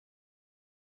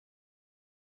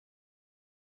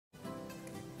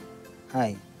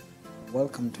Hi,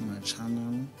 welcome to my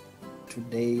channel.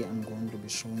 Today I'm going to be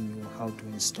showing you how to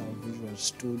install Visual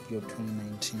Studio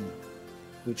 2019,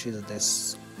 which is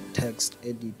this text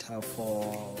editor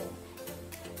for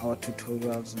our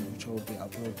tutorials in which I will be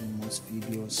uploading most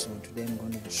videos. So today I'm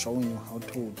going to be showing you how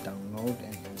to download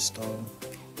and install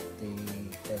the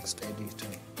text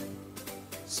editor.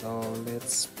 So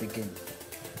let's begin.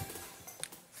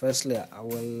 Firstly, I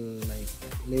will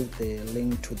leave the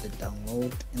link to the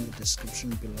download in the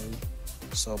description below,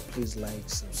 so please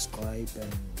subscribe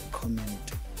and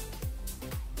comment.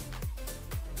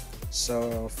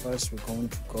 So first we're going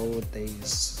to go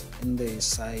in the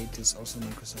site is also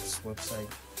Microsoft's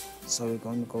website. So we're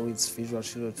going to go with Visual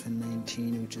Studio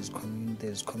 2019, which is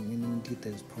there's community,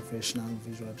 there's professional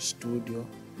Visual Studio,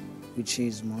 which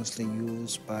is mostly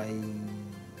used by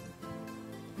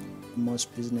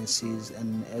most businesses,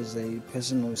 and as a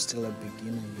person who is still a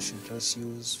beginner, you should just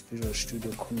use Visual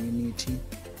Studio Community,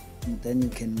 and then you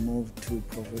can move to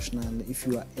professional if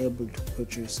you are able to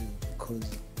purchase it,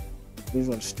 because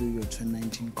Visual Studio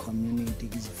 2019 Community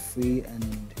is free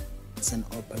and it's an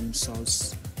open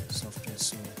source software.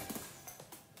 So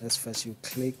let's first you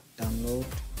click download,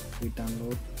 free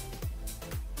download,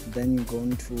 then you go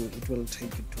into it will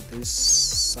take you to this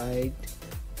site,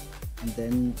 and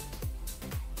then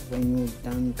when you're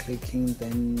done clicking,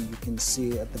 then you can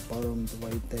see at the bottom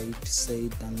right there it say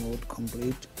download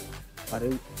complete, but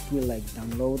it will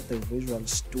download the Visual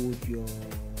Studio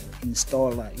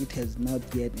installer. It has not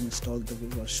yet installed the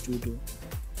Visual Studio,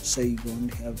 so you're going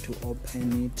to have to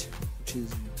open it, which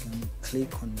is you can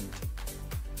click on it.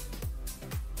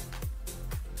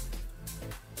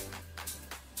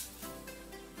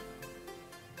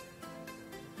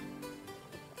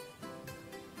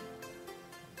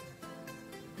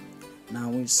 Now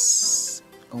it's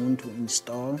going to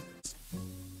install.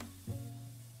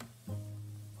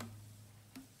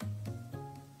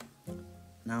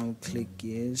 Now click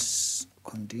yes,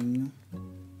 continue.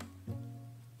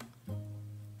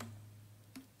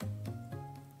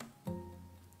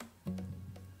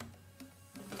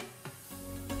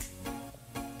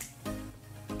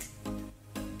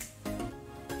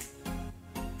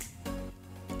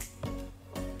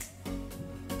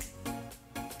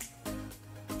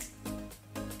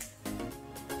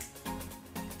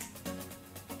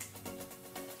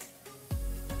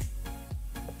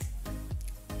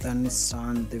 Then it's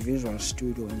done, the Visual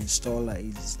Studio installer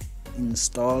is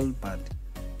installed, but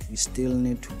you still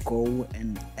need to go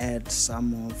and add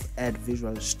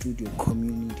Visual Studio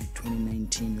Community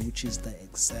 2019, which is the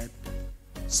exact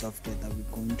software that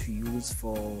we're going to use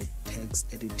for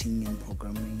text editing and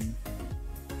programming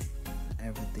and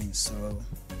everything. So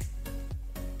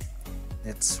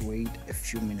let's wait a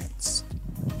few minutes.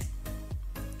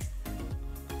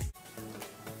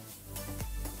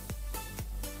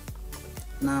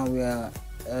 Now we are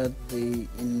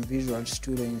in Visual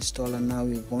Studio installer. Now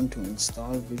we're going to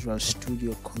install Visual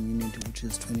Studio Community, which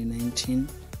is 2019.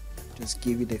 Just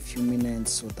give it a few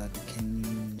minutes so that it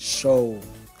can show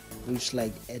which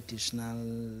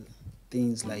additional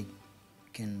things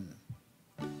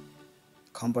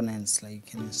components you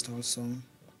can install some.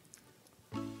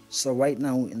 So right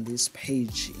now in this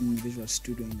page in Visual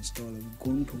Studio installer, we're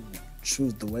going to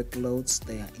choose the workloads,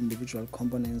 their individual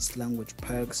components, language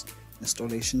packs,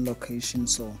 installation location.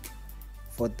 So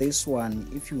for this one,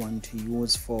 if you want to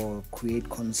use for create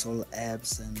console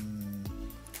apps and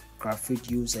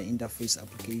graphic user interface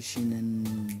application,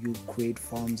 and you create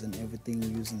forms and everything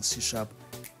using C#,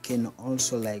 can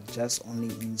also just only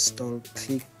install,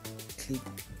 click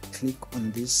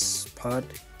on this part,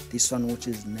 this one, which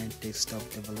is Net Desktop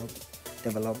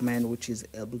Development, which is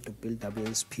able to build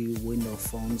WSP window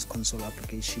forms console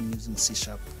application using C#.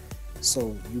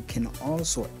 So you can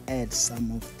also add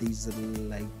some of these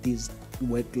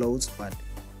workloads, but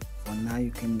for now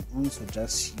you can also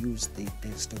just use the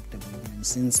desktop development,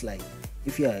 since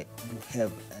if you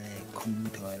have a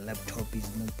computer or a laptop is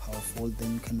more powerful,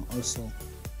 then you can also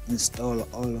install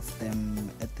all of them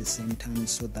at the same time,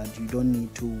 so that you don't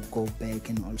need to go back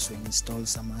and also install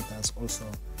some others also.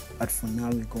 But for now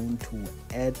we're going to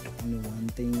add only one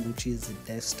thing, which is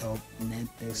the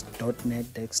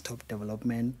 .NET Desktop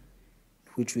Development,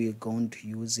 which we are going to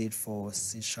use it for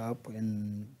C#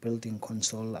 and building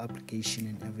console application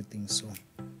and everything. So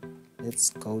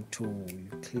let's go to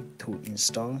click to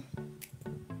install.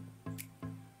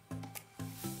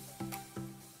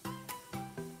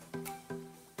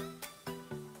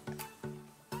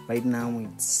 Right now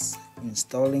it's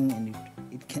installing, and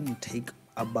it can take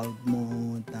about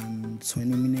more than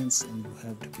 20 minutes, and you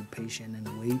have to be patient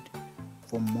and wait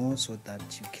for more so that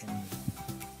you can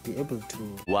be be able to.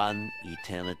 One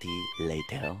eternity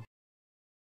later.